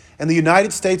In the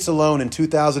United States alone in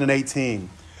 2018,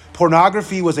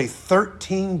 pornography was a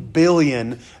 $13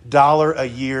 billion a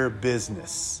year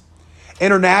business.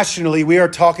 Internationally, we are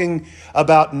talking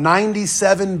about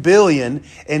 $97 billion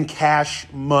in cash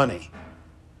money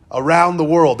around the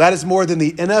world. That is more than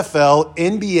the NFL,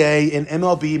 NBA, and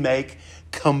MLB make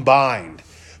combined.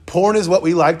 Porn is what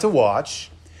we like to watch,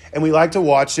 and we like to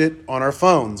watch it on our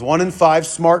phones. 1 in 5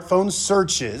 smartphone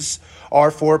searches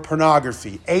are for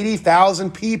pornography.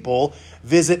 80,000 people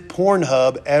visit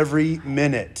Pornhub every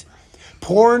minute.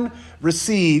 Porn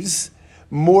receives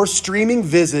more streaming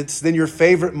visits than your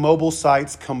favorite mobile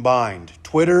sites combined.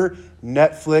 Twitter,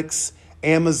 Netflix,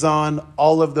 Amazon,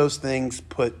 all of those things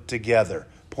put together.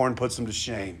 Porn puts them to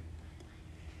shame.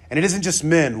 And it isn't just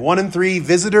men. 1 in 3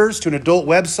 visitors to an adult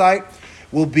website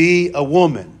will be a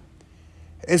woman.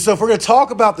 And so if we're going to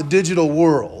talk about the digital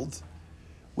world,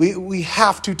 we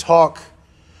have to talk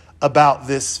about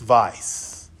this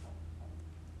vice.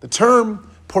 The term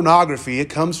pornography,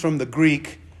 it comes from the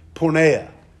Greek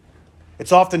porneia.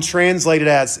 It's often translated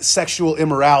as sexual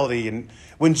immorality. And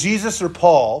when Jesus or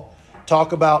Paul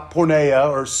talk about porneia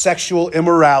or sexual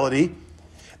immorality,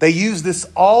 they use this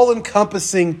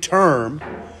all-encompassing term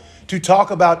to talk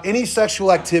about any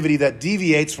sexual activity that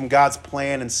deviates from God's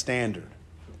plan and standard.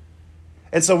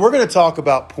 And so we're going to talk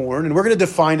about porn, and we're going to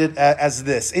define it as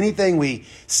this: anything we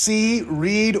see,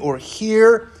 read, or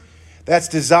hear that's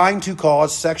designed to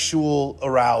cause sexual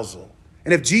arousal.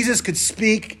 And if Jesus could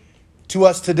speak to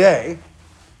us today,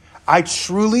 I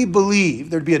truly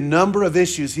believe there'd be a number of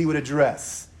issues he would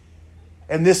address,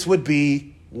 and this would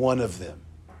be one of them.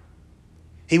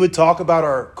 He would talk about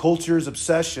our culture's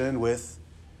obsession with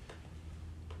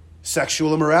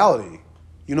sexual immorality.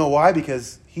 You know why?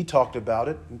 Because he talked about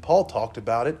it, and Paul talked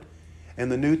about it in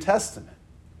the New Testament.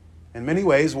 In many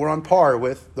ways, we're on par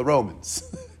with the Romans.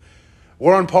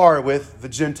 We're on par with the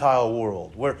Gentile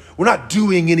world. We're not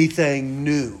doing anything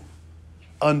new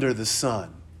under the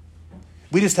sun.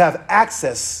 We just have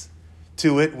access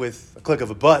to it with a click of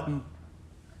a button.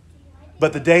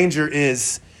 But the danger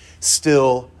is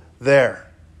still there.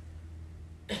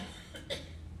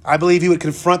 I believe he would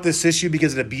confront this issue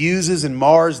because it abuses and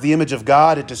mars the image of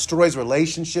God. It destroys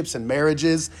relationships and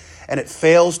marriages, and it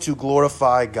fails to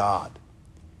glorify God.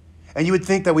 And you would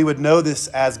think that we would know this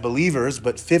as believers,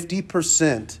 but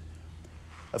 50%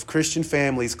 of Christian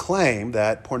families claim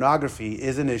that pornography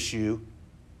is an issue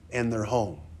in their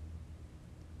home.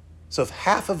 So if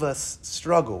half of us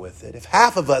struggle with it, if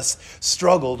half of us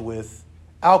struggled with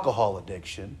alcohol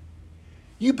addiction,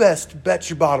 you best bet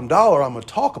your bottom dollar I'm going to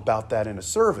talk about that in a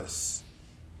service.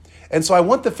 And so I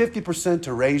want the 50%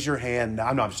 to raise your hand. No,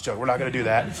 I'm not just joking. We're not going to do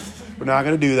that. We're not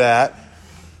going to do that.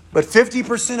 But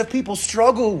 50% of people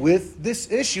struggle with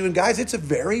this issue. And guys, it's a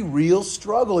very real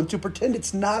struggle. And to pretend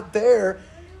it's not there,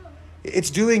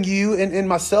 it's doing you and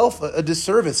myself a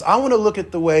disservice. I want to look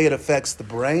at the way it affects the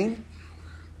brain.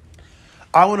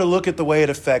 I want to look at the way it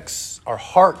affects our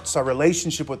hearts, our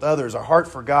relationship with others, our heart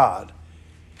for God.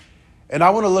 And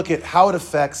I want to look at how it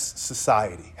affects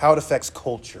society, how it affects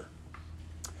culture.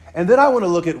 And then I want to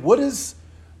look at what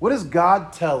does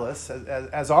God tell us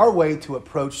as our way to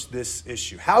approach this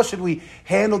issue? How should we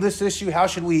handle this issue? How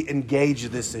should we engage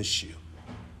this issue?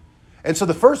 And so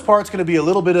the first part's going to be a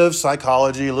little bit of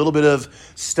psychology, a little bit of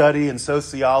study and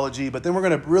sociology, but then we're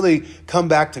going to really come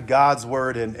back to God's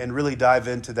word and really dive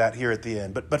into that here at the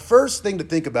end. But first thing to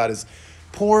think about is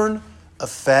porn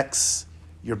affects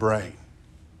your brain.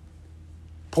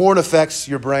 Porn affects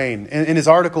your brain. In his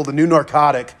article, The New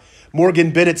Narcotic,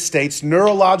 Morgan Bennett states,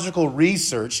 neurological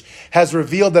research has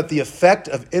revealed that the effect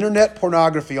of internet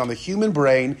pornography on the human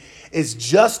brain is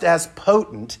just as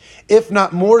potent, if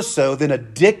not more so, than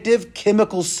addictive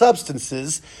chemical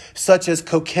substances such as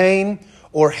cocaine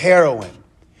or heroin.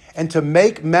 And to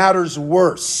make matters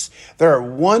worse, there are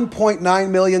 1.9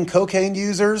 million cocaine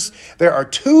users. There are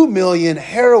 2 million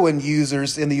heroin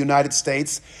users in the United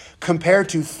States, compared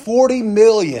to 40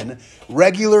 million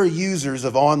regular users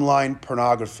of online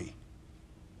pornography.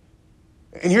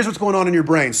 And here's what's going on in your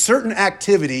brain. Certain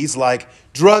activities like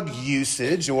drug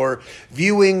usage or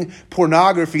viewing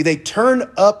pornography, they turn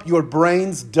up your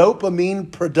brain's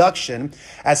dopamine production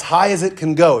as high as it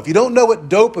can go. If you don't know what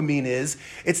dopamine is,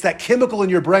 it's that chemical in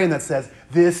your brain that says,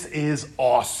 this is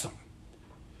awesome.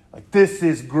 Like, this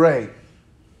is great.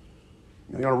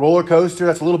 On a roller coaster,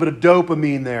 that's a little bit of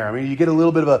dopamine there. I mean, you get a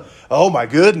little bit of a, oh my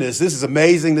goodness, this is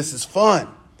amazing, this is fun.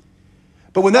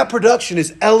 But when that production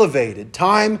is elevated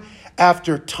time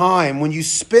after time, when you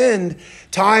spend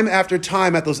time after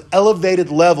time at those elevated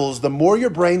levels, the more your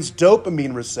brain's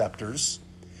dopamine receptors,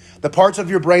 the parts of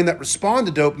your brain that respond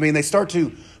to dopamine, they start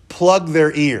to plug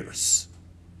their ears.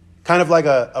 kind of like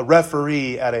a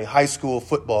referee at a high school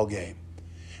football game.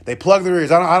 They plug their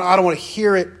ears. I don't want to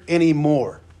hear it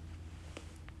anymore.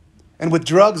 And with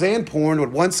drugs and porn,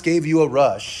 what once gave you a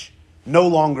rush no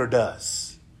longer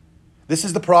does. This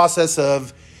is the process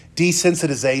of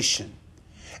desensitization.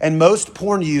 And most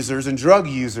porn users and drug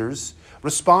users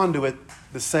respond to it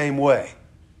the same way.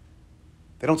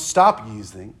 They don't stop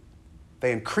using.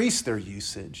 They increase their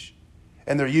usage,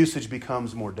 and their usage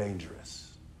becomes more dangerous.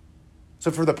 So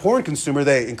for the porn consumer,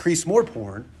 they increase more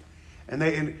porn, and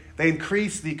they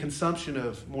increase the consumption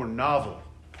of more novel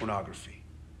pornography,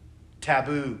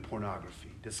 taboo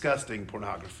pornography, disgusting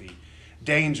pornography,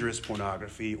 dangerous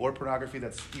pornography, or pornography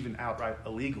that's even outright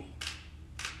illegal.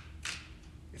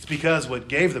 It's because what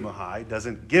gave them a high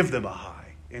doesn't give them a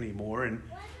high anymore, and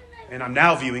I'm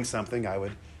now viewing something I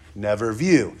would never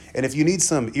view. And if you need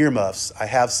some earmuffs, I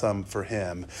have some for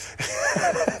him.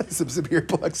 some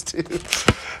earplugs too.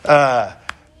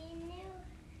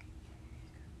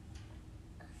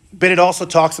 But it also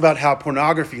talks about how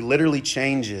pornography literally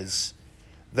changes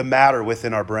the matter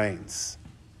within our brains.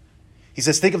 He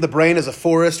says, think of the brain as a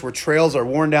forest where trails are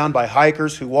worn down by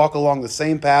hikers who walk along the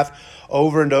same path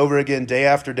over and over again, day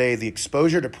after day. The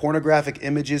exposure to pornographic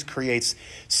images creates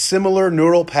similar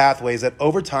neural pathways that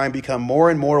over time become more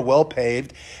and more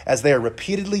well-paved as they are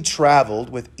repeatedly traveled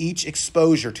with each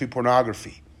exposure to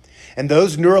pornography. And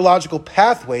those neurological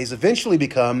pathways eventually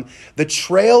become the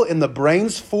trail in the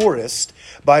brain's forest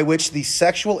by which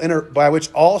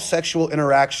all sexual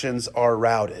interactions are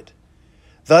routed.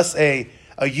 Thus, a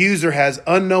user has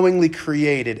unknowingly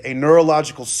created a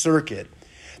neurological circuit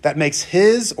that makes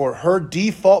his or her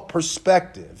default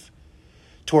perspective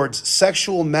towards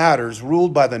sexual matters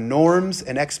ruled by the norms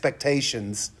and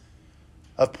expectations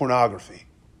of pornography.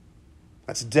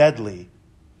 That's deadly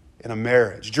in a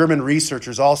marriage. German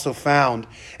researchers also found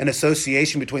an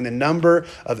association between the number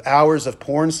of hours of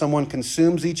porn someone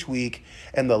consumes each week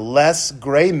and the less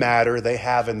gray matter they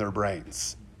have in their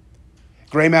brains.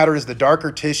 Gray matter is the darker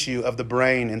tissue of the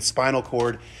brain and spinal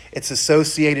cord. It's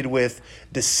associated with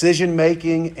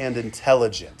decision-making and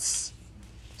intelligence.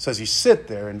 So as you sit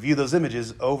there and view those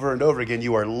images over and over again,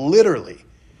 you are literally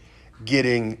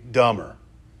getting dumber.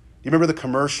 You remember the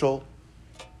commercial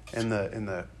in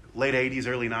the late 80s,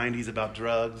 early 90s about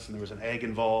drugs, and there was an egg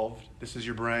involved? This is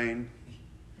your brain.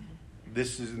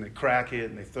 And they crack it,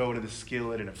 and they throw it in the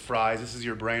skillet, and it fries. This is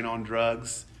your brain on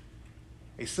drugs.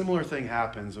 A similar thing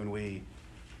happens when we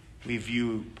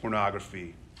view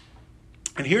pornography.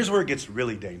 And here's where it gets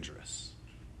really dangerous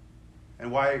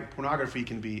and why pornography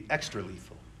can be extra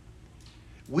lethal.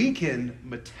 We can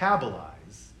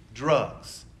metabolize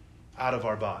drugs out of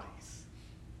our bodies.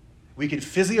 We can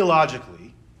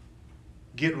physiologically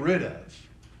get rid of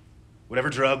whatever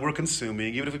drug we're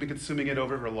consuming. Even if we've been consuming it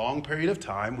over a long period of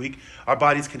time, our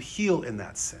bodies can heal in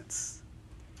that sense.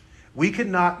 We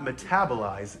cannot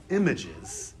metabolize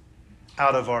images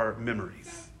out of our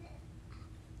memories.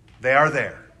 They are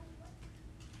there.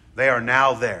 They are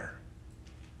now there.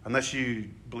 Unless you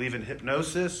believe in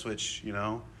hypnosis, which,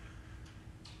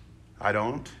 I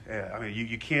don't.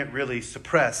 You can't really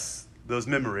suppress those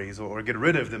memories or get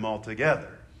rid of them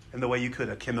altogether in the way you could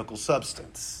a chemical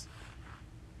substance.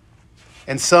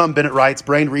 And Bennett writes,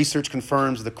 brain research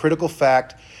confirms the critical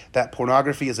fact that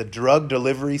pornography is a drug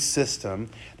delivery system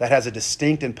that has a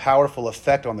distinct and powerful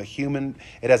effect on the human.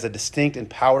 It has a distinct and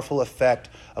powerful effect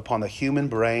upon the human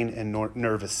brain and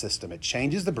nervous system. It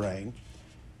changes the brain.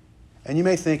 And you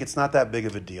may think it's not that big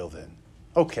of a deal then.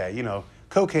 Okay,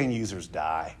 cocaine users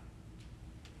die.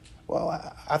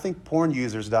 Well, I think porn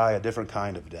users die a different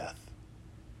kind of death.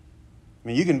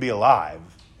 You can be alive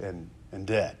and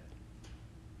dead.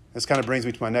 This kind of brings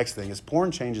me to my next thing, is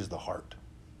porn changes the heart.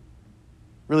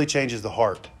 Really changes the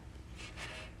heart.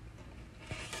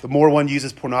 The more one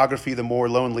uses pornography, the more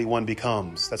lonely one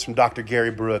becomes. That's from Dr.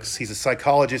 Gary Brooks. He's a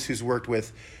psychologist who's worked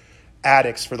with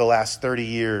addicts for the last 30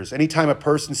 years. Anytime a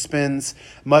person spends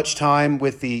much time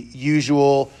with the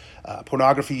usual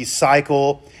pornography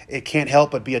cycle, it can't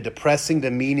help but be a depressing,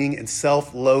 demeaning, and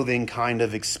self-loathing kind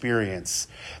of experience.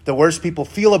 The worse people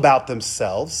feel about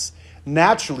themselves,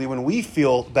 naturally, when we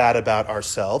feel bad about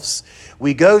ourselves,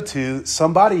 we go to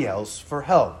somebody else for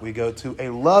help. We go to a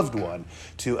loved one,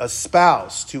 to a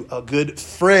spouse, to a good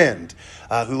friend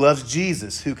who loves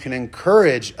Jesus, who can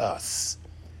encourage us.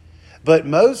 But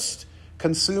most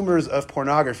consumers of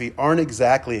pornography aren't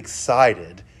exactly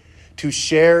excited to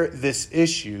share this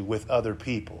issue with other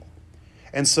people.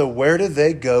 And so where do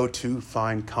they go to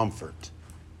find comfort?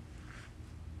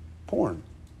 Porn.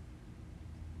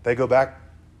 They go back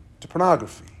to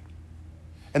pornography.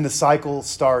 And the cycle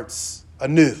starts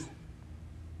anew.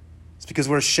 It's because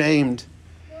we're ashamed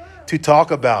to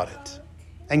talk about it.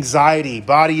 Anxiety,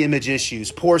 body image issues,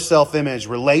 poor self-image,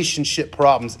 relationship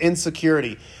problems,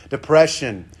 insecurity,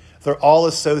 depression. They're all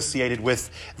associated with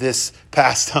this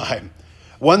pastime.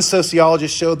 One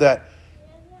sociologist showed that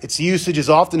its usage is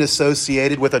often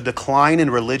associated with a decline in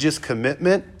religious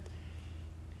commitment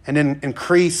and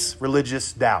increase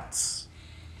religious doubts.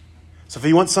 So if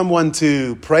you want someone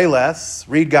to pray less,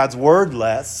 read God's word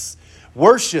less,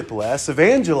 worship less,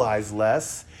 evangelize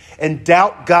less, and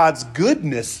doubt God's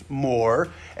goodness more,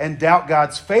 and doubt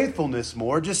God's faithfulness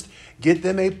more, just get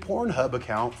them a Pornhub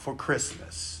account for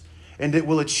Christmas, and it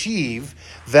will achieve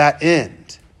that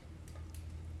end.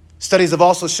 Studies have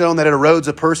also shown that it erodes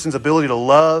a person's ability to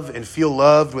love and feel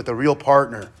loved with a real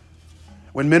partner.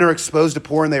 When men are exposed to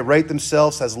porn, they rate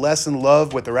themselves as less in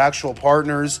love with their actual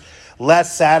partners,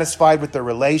 less satisfied with their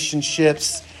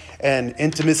relationships and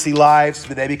intimacy lives,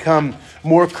 but they become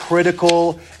more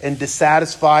critical and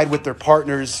dissatisfied with their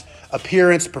partner's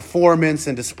appearance, performance,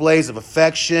 and displays of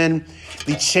affection.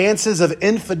 The chances of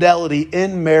infidelity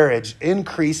in marriage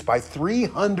increase by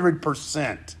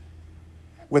 300%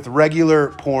 with regular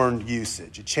porn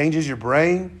usage. It changes your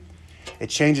brain,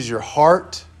 it changes your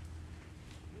heart,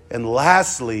 and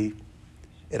lastly,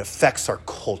 it affects our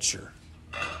culture.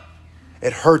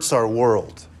 It hurts our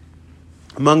world.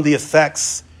 Among the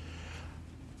effects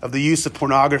of the use of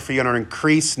pornography and our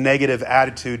increased negative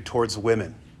attitude towards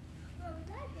women,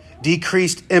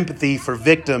 decreased empathy for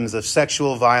victims of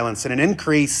sexual violence, and an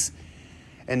increase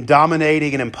in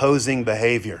dominating and imposing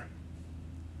behavior.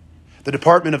 The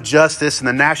Department of Justice and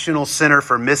the National Center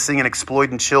for Missing and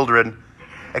Exploited Children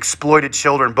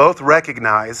both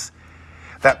recognize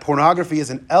that pornography is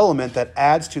an element that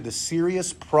adds to the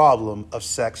serious problem of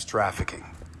sex trafficking.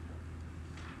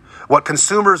 What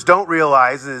consumers don't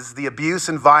realize is the abuse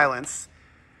and violence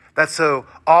that's so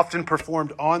often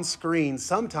performed on screen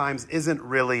sometimes isn't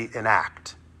really an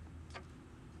act.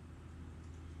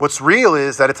 What's real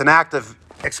is that it's an act of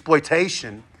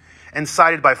exploitation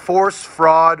incited by force,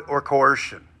 fraud, or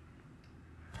coercion,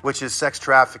 which is sex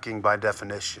trafficking by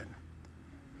definition.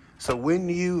 So when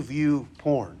you view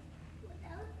porn,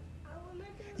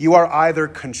 you are either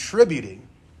contributing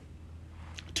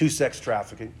to sex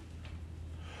trafficking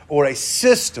or a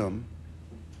system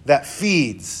that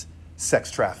feeds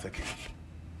sex trafficking.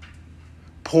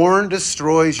 Porn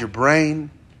destroys your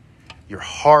brain, your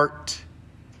heart.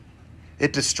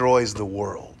 It destroys the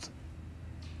world.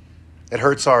 It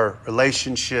hurts our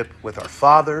relationship with our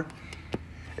Father.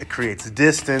 It creates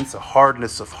distance, a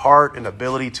hardness of heart, an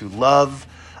ability to love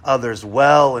others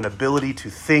well, an ability to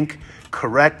think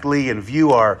correctly and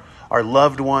view our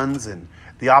loved ones and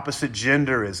the opposite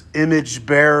gender as image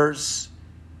bearers.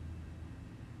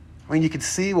 I mean, you can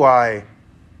see why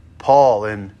Paul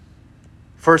in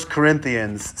 1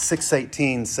 Corinthians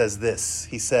 6:18 says this.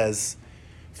 He says,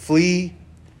 flee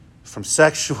from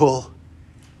sexual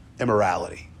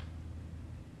immorality.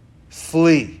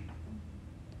 Flee.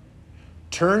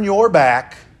 Turn your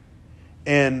back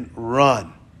and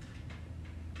run.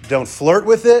 Don't flirt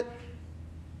with it.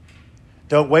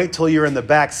 Don't wait till you're in the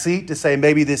back seat to say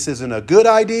maybe this isn't a good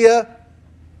idea.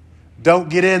 Don't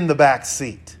get in the back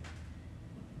seat.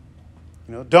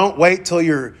 Don't wait till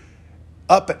you're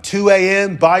up at 2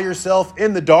 a.m. by yourself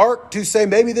in the dark to say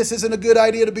maybe this isn't a good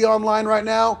idea to be online right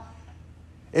now.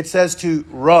 It says to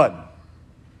run.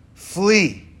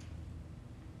 Flee.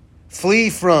 Flee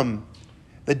from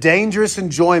the dangerous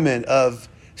enjoyment of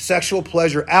sexual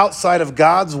pleasure outside of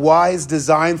God's wise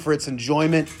design for its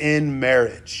enjoyment in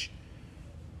marriage.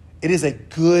 It is a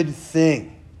good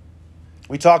thing.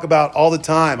 We talk about all the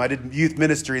time. I did youth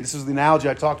ministry. This is the analogy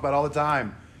I talked about all the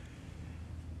time.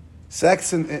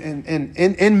 Sex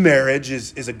in marriage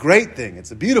is a great thing.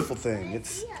 It's a beautiful thing.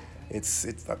 It's.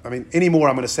 I mean, anymore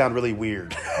I'm going to sound really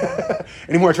weird.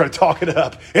 Anymore I try to talk it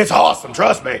up. It's awesome.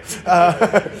 Trust me.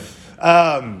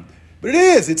 But it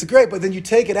is. It's great. But then you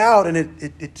take it out and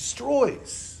it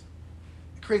destroys.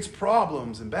 It creates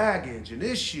problems and baggage and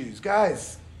issues.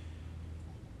 Guys,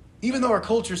 even though our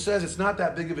culture says it's not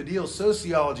that big of a deal,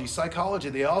 sociology, psychology,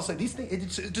 they all say these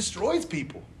things, it destroys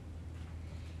people.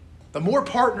 The more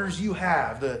partners you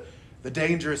have, the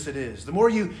dangerous it is. The more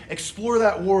you explore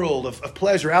that world of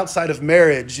pleasure outside of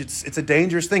marriage, it's a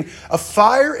dangerous thing. A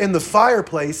fire in the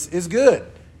fireplace is good.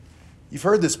 You've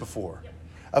heard this before.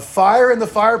 A fire in the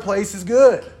fireplace is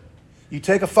good. You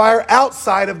take a fire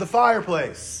outside of the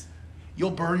fireplace,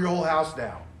 you'll burn your whole house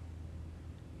down.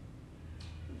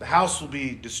 The house will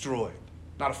be destroyed.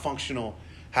 Not a functional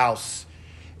house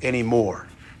anymore.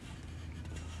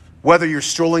 Whether you're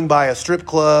strolling by a strip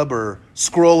club or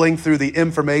scrolling through the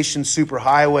information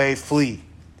superhighway, flee.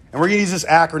 And we're going to use this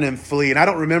acronym, flee. And I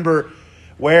don't remember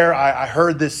where I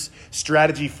heard this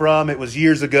strategy from. It was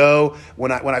years ago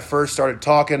when I first started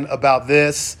talking about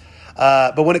this.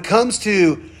 But when it comes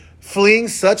to fleeing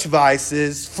such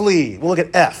vices, flee. We'll look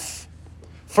at F.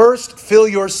 First, fill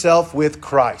yourself with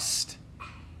Christ.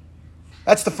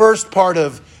 That's the first part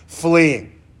of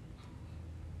fleeing.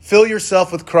 Fill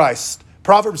yourself with Christ.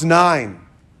 Proverbs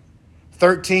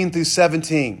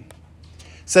 9:13-17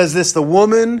 says this: the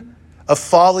woman of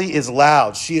folly is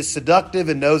loud. She is seductive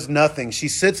and knows nothing. She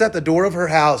sits at the door of her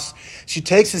house. She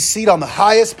takes his seat on the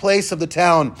highest place of the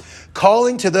town,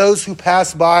 calling to those who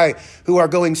pass by, who are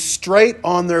going straight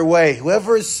on their way.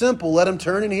 Whoever is simple, let him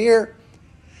turn and hear.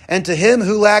 And to him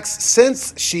who lacks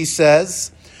sense, she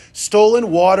says,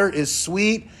 stolen water is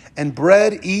sweet, and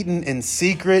bread eaten in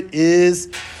secret is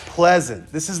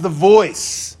pleasant. This is the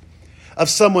voice of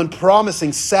someone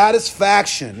promising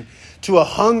satisfaction to a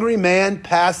hungry man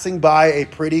passing by a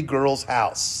pretty girl's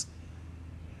house.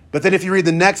 But then if you read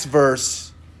the next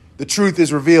verse, the truth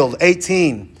is revealed.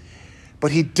 18.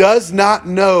 But he does not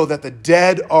know that the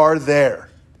dead are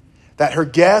there, that her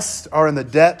guests are in the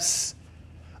depths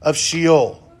of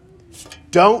Sheol.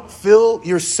 Don't fill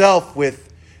yourself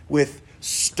with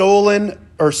stolen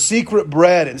or secret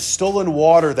bread and stolen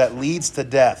water that leads to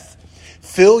death.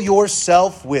 Fill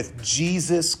yourself with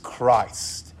Jesus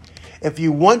Christ. If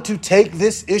you want to take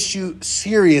this issue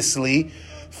seriously,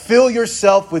 fill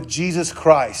yourself with Jesus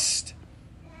Christ.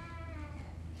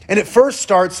 And it first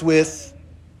starts with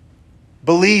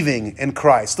believing in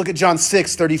Christ. Look at John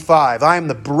 6:35. I am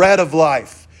the bread of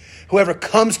life. Whoever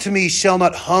comes to me shall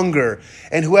not hunger,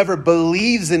 and whoever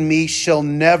believes in me shall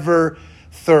never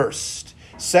thirst.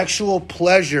 Sexual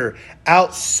pleasure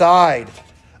outside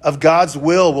of God's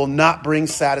will not bring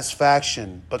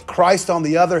satisfaction. But Christ, on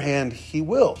the other hand, he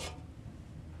will.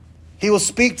 He will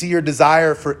speak to your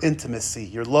desire for intimacy,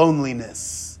 your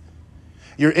loneliness,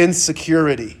 your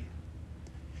insecurity.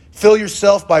 Fill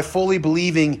yourself by fully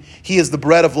believing he is the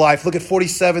bread of life. Look at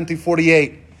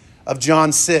 47-48 of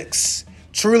John 6.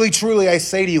 Truly, truly, I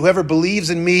say to you, whoever believes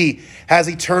in me has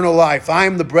eternal life. I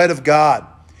am the bread of God.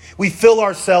 We fill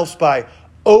ourselves by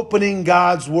opening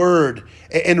God's word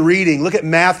and reading. Look at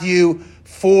Matthew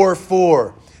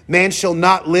 4:4. Man shall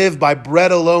not live by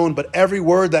bread alone, but every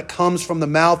word that comes from the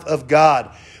mouth of God.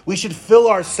 We should fill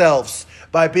ourselves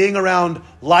by being around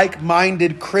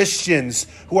like-minded Christians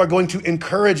who are going to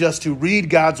encourage us to read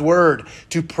God's word,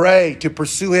 to pray, to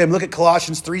pursue him. Look at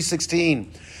Colossians 3:16.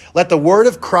 Let the word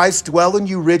of Christ dwell in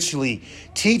you richly,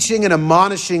 teaching and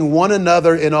admonishing one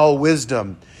another in all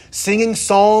wisdom, singing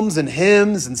psalms and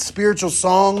hymns and spiritual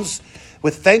songs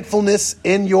with thankfulness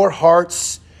in your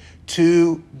hearts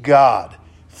to God.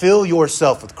 Fill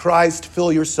yourself with Christ.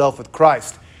 Fill yourself with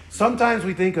Christ. Sometimes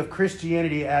we think of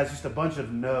Christianity as just a bunch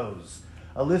of no's,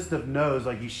 a list of no's,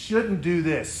 like you shouldn't do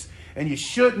this and you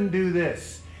shouldn't do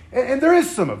this. And there is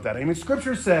some of that. I mean,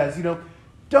 Scripture says,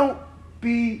 don't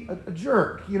be a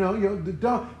jerk.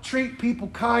 Don't treat people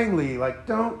kindly. Like,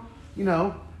 don't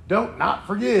not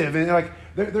forgive. And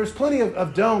there's plenty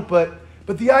of don't, but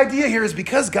the idea here is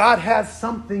because God has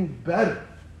something better.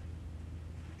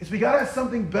 It's because God has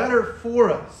something better for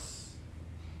us.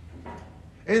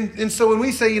 And so when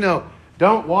we say,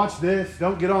 don't watch this,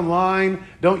 don't get online,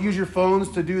 don't use your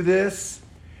phones to do this,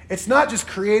 it's not just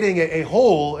creating a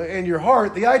hole in your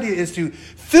heart. The idea is to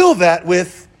fill that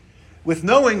with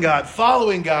knowing God,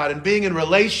 following God, and being in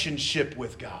relationship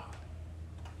with God.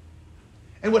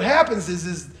 And what happens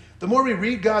is the more we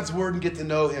read God's word and get to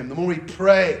know him, the more we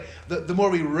pray, the more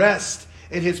we rest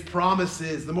in his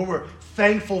promises, the more we're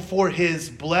thankful for his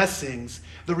blessings,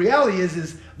 the reality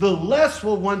is the less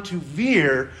we'll want to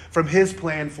veer from his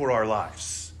plan for our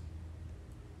lives.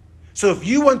 So if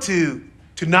you want to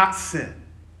not sin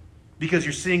because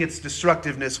you're seeing its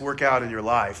destructiveness work out in your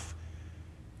life,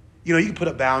 you can put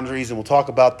up boundaries, and we'll talk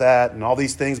about that and all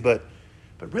these things, but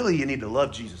really you need to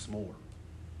love Jesus more.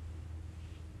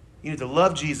 You need to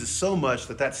love Jesus so much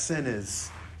that sin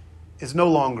is no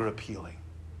longer appealing.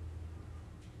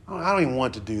 I don't even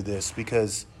want to do this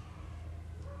because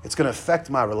it's going to affect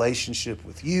my relationship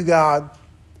with you, God.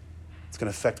 It's going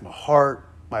to affect my heart,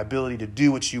 my ability to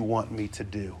do what you want me to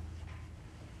do.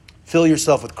 Fill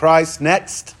yourself with Christ.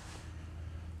 Next,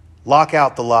 lock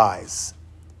out the lies.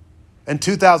 In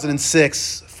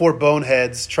 2006, 4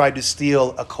 boneheads tried to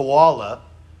steal a koala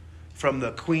from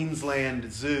the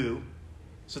Queensland Zoo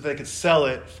so they could sell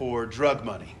it for drug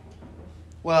money.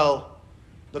 Well,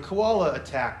 the koala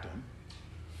attacked them.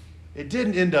 It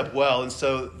didn't end up well, and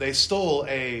so they stole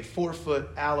a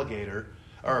 4-foot alligator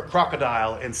or a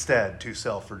crocodile instead to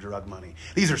sell for drug money.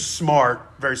 These are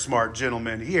smart, very smart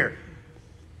gentlemen here.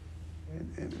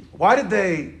 And why did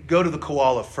they go to the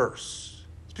koala first?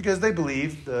 It's because they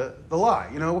believe the lie.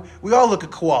 We all look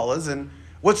at koalas, and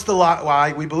what's the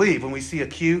lie we believe when we see a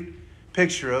cute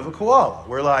picture of a koala?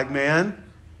 We're like, man,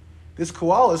 this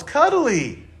koala is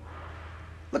cuddly.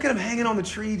 Look at him hanging on the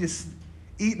tree, just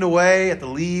eating away at the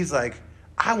leaves like,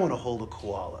 I want to hold a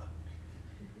koala.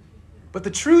 But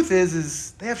the truth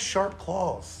is they have sharp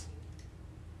claws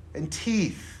and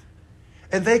teeth.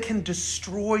 And they can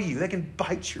destroy you. They can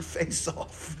bite your face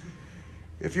off.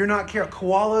 If you're not careful.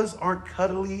 Koalas aren't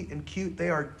cuddly and cute. They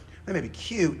may be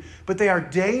cute, but they are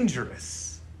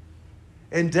dangerous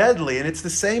and deadly. And it's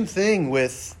the same thing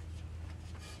with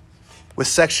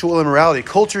sexual immorality.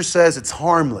 Culture says it's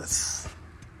harmless.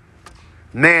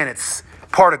 Man, it's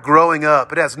part of growing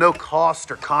up. It has no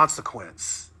cost or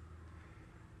consequence.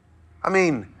 I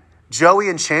mean, Joey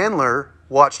and Chandler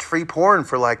watched free porn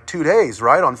for like 2 days,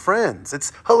 right, on Friends.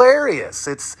 It's hilarious.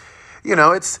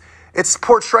 It's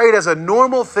portrayed as a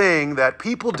normal thing that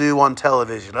people do on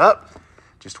television.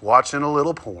 Just watching a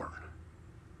little porn.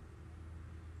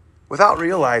 Without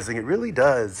realizing it really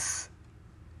does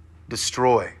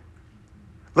destroy.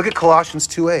 Look at Colossians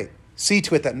 2:8. See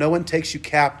to it that no one takes you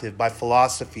captive by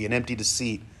philosophy and empty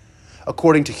deceit,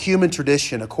 according to human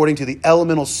tradition, according to the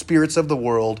elemental spirits of the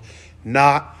world,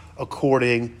 not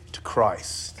according to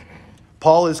Christ.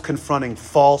 Paul is confronting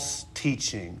false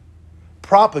teaching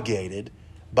propagated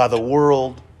by the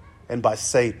world and by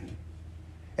Satan.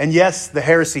 And yes, the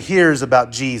heresy here is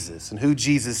about Jesus and who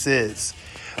Jesus is.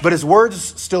 But his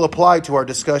words still apply to our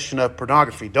discussion of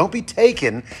pornography. Don't be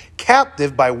taken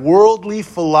captive by worldly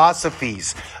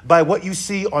philosophies, by what you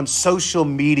see on social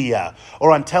media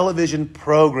or on television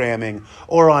programming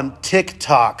or on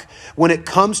TikTok when it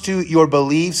comes to your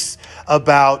beliefs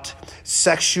about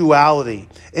sexuality.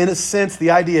 In a sense,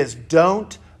 the idea is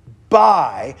don't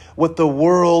buy what the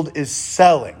world is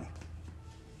selling.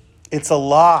 It's a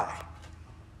lie.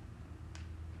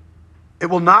 It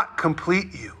will not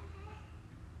complete you.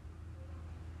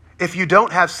 If you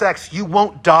don't have sex, you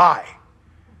won't die.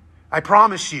 I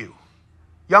promise you,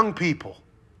 young people,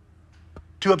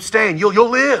 to abstain. You'll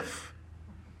live.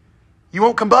 You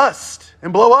won't combust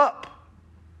and blow up.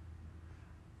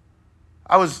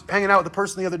 I was hanging out with a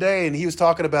person the other day, and he was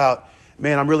talking about,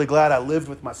 man, I'm really glad I lived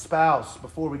with my spouse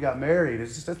before we got married.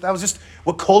 That was just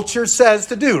what culture says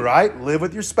to do, right? Live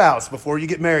with your spouse before you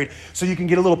get married so you can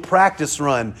get a little practice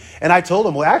run. And I told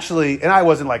him, well, actually, and I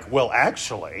wasn't like, well,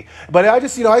 actually. But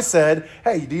I said,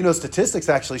 hey, do you know statistics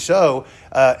actually show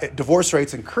divorce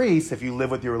rates increase if you live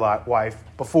with your wife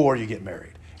before you get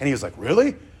married? And he was like,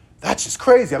 really? That's just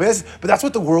crazy. But that's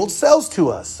what the world sells to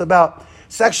us about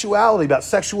sexuality, about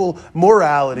sexual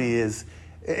morality is.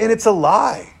 And it's a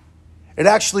lie. It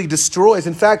actually destroys.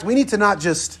 In fact, we need to not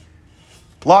just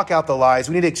block out the lies.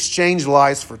 We need to exchange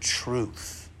lies for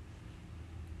truth.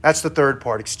 That's the third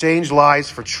part. Exchange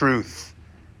lies for truth.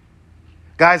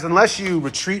 Guys, unless you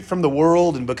retreat from the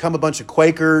world and become a bunch of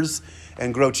Quakers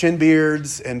and grow chin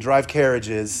beards and drive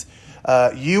carriages,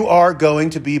 you are going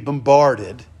to be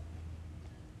bombarded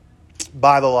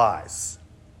by the lies.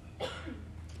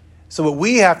 So what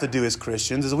we have to do as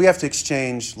Christians is we have to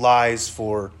exchange lies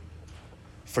for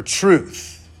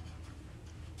truth,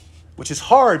 which is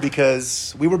hard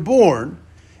because we were born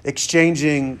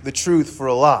exchanging the truth for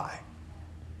a lie.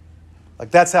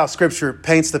 Like that's how Scripture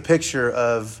paints the picture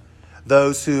of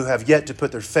those who have yet to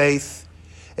put their faith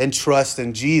and trust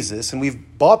in Jesus. And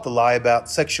we've bought the lie about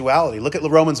sexuality. Look at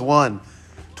Romans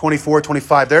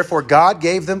 1:24-25. Therefore God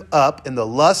gave them up in the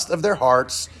lust of their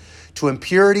hearts to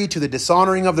impurity, to the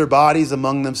dishonoring of their bodies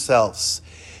among themselves,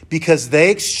 because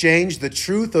they exchanged the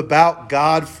truth about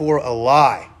God for a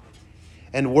lie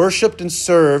and worshipped and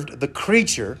served the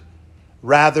creature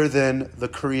rather than the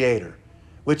Creator,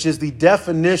 which is the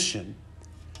definition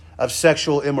of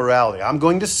sexual immorality. I'm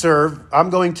going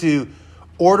to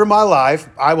order my life.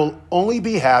 I will only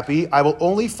be happy. I will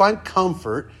only find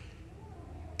comfort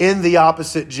in the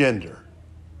opposite gender,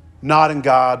 not in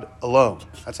God alone.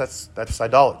 That's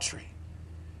idolatry.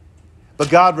 But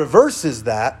God reverses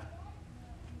that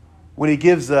when he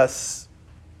gives us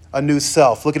a new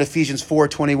self. Look at Ephesians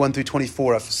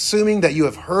 4:21-24. Assuming that you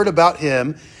have heard about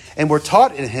him and were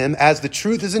taught in him, as the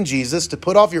truth is in Jesus, to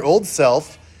put off your old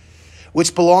self,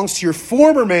 which belongs to your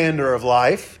former manner of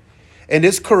life and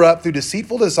is corrupt through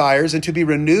deceitful desires, and to be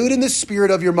renewed in the spirit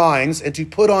of your minds, and to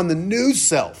put on the new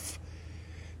self,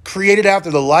 created after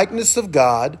the likeness of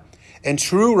God and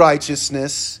true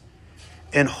righteousness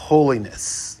and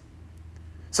holiness.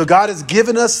 So God has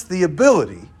given us the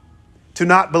ability to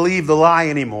not believe the lie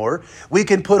anymore. We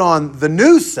can put on the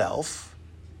new self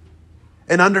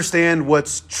and understand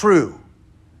what's true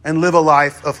and live a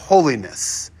life of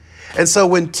holiness. And so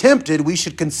when tempted, we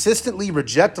should consistently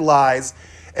reject lies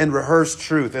and rehearse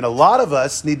truth. And a lot of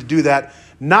us need to do that,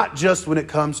 not just when it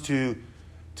comes to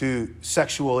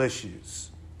sexual issues.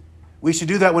 We should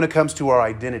do that when it comes to our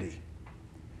identity.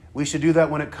 We should do that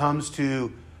when it comes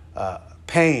to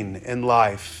pain in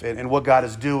life and what God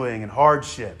is doing and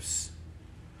hardships.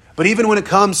 But even when it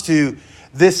comes to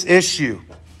this issue,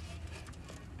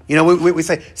 we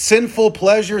say sinful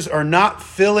pleasures are not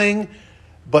filling,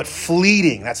 but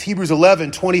fleeting. That's Hebrews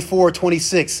 11, 24,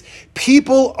 26.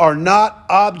 People are not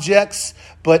objects,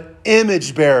 but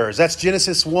image bearers. That's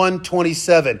Genesis 1,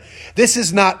 27. This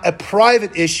is not a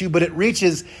private issue, but it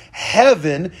reaches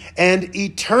heaven and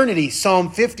eternity. Psalm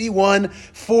 51,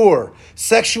 4.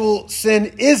 Sexual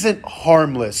sin isn't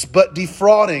harmless, but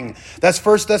defrauding. That's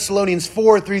 1 Thessalonians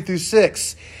 4, 3 through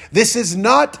 6. This is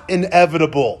not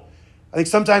inevitable. I think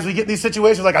sometimes we get in these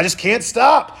situations like, I just can't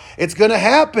stop. It's going to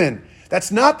happen. That's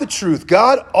not the truth.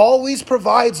 God always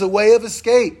provides a way of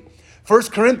escape. 1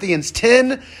 Corinthians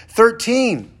 10,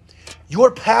 13.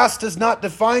 Your past does not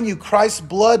define you. Christ's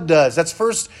blood does. That's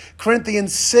 1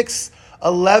 Corinthians 6,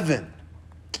 11.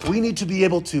 We need to be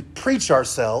able to preach to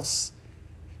ourselves,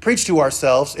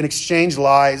 and exchange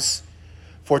lies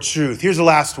for truth. Here's the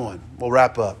last one. We'll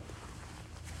wrap up.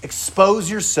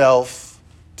 Expose yourself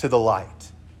to the light.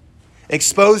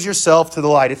 Expose yourself to the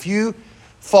light. If you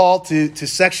fall to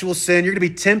sexual sin, you're going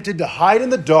to be tempted to hide in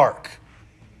the dark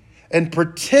and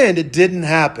pretend it didn't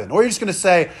happen. Or you're just going to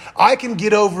say, I can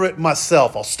get over it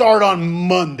myself. I'll start on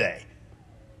Monday.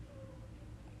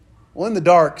 Well, in the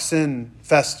dark, sin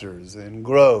festers and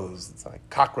grows. It's like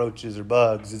cockroaches or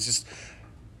bugs. It's just,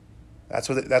 that's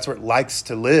where it likes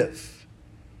to live.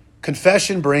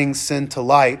 Confession brings sin to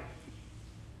light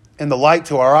and the light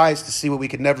to our eyes to see what we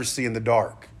could never see in the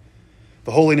dark.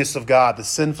 The holiness of God, the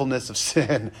sinfulness of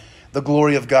sin, the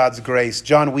glory of God's grace.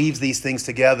 John weaves these things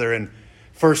together in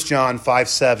 1 John 5,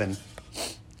 7.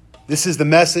 This is the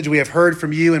message we have heard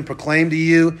from you and proclaimed to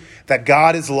you, that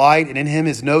God is light and in him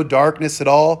is no darkness at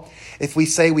all. If we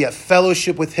say we have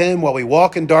fellowship with him while we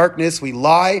walk in darkness, we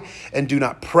lie and do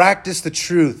not practice the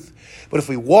truth. But if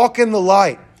we walk in the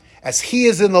light, as he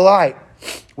is in the light,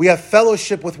 we have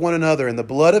fellowship with one another, and the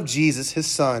blood of Jesus, his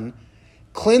son,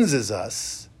 cleanses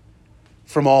us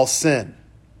from all sin.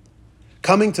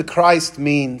 Coming to Christ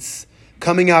means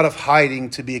coming out of hiding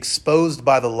to be exposed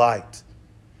by the light,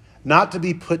 not to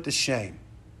be put to shame,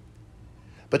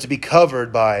 but to be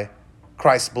covered by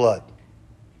Christ's blood.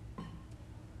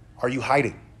 Are you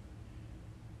hiding?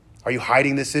 Are you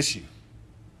hiding this issue?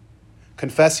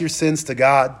 Confess your sins to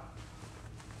God,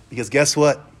 because guess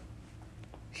what?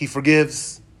 He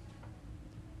forgives.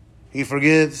 He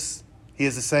forgives. He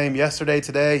is the same yesterday,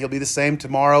 today. He'll be the same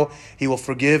tomorrow. He will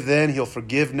forgive then. He'll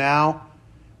forgive now.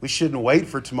 We shouldn't wait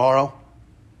for tomorrow.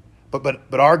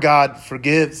 But our God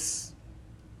forgives.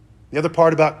 The other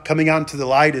part about coming out into the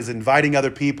light is inviting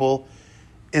other people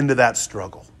into that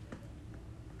struggle.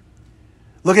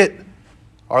 Look at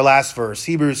our last verse,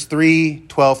 Hebrews 3,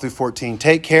 12 through 14.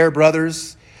 Take care,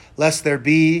 brothers, lest there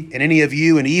be in any of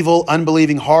you an evil,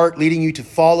 unbelieving heart leading you to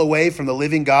fall away from the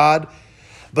living God.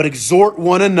 But exhort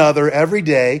one another every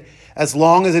day, as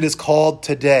long as it is called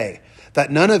today,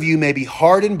 that none of you may be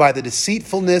hardened by the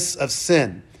deceitfulness of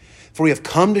sin. For we have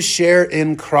come to share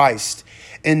in Christ.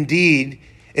 Indeed,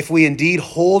 if we indeed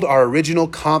hold our original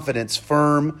confidence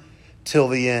firm till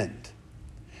the end.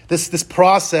 This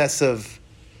process of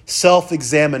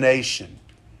self-examination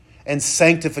and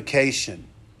sanctification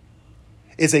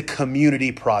is a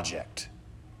community project.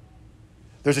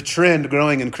 There's a trend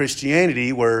growing in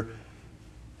Christianity where,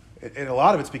 and a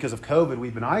lot of it's because of COVID,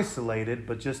 we've been isolated,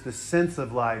 but just this sense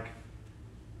of like,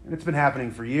 and it's been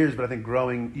happening for years, but I think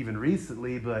growing even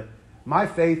recently, but my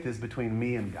faith is between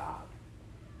me and God.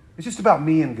 It's just about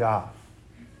me and God.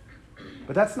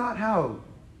 But that's not how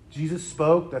Jesus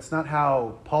spoke. That's not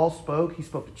how Paul spoke. He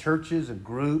spoke to churches and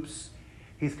groups.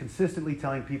 He's consistently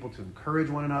telling people to encourage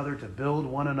one another, to build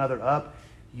one another up.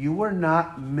 You were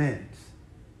not meant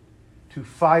to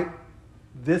fight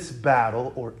this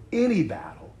battle or any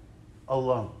battle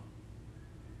alone,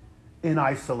 in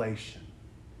isolation.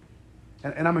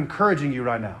 And I'm encouraging you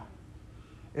right now.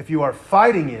 If you are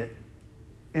fighting it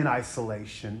in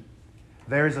isolation,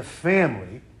 there is a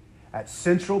family at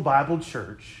Central Bible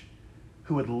Church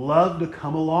who would love to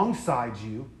come alongside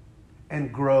you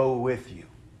and grow with you.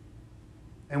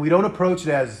 And we don't approach it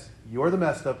as, you're the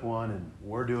messed up one and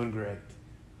we're doing great.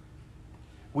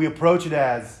 We approach it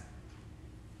as,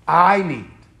 I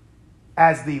need,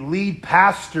 as the lead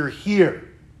pastor here,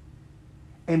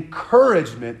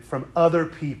 encouragement from other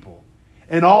people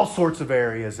in all sorts of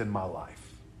areas in my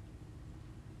life.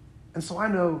 And so I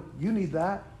know you need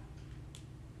that.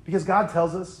 Because God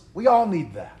tells us we all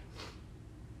need that.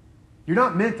 You're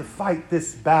not meant to fight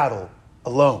this battle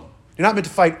alone. You're not meant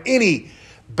to fight any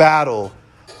battle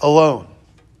alone.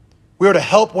 We are to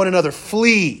help one another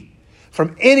flee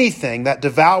from anything that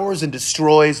devours and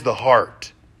destroys the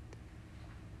heart.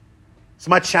 So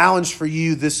my challenge for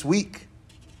you this week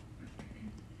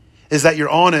is that you're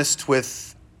honest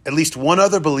with at least one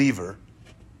other believer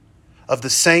of the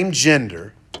same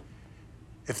gender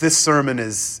if this sermon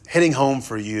is hitting home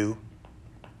for you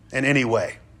in any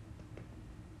way.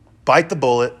 Bite the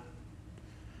bullet,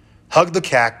 hug the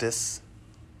cactus,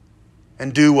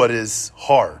 and do what is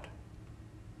hard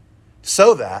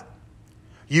so that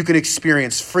you can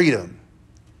experience freedom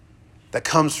that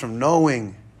comes from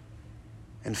knowing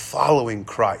and following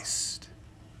Christ.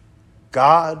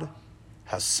 God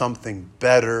has something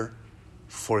better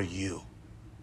for you.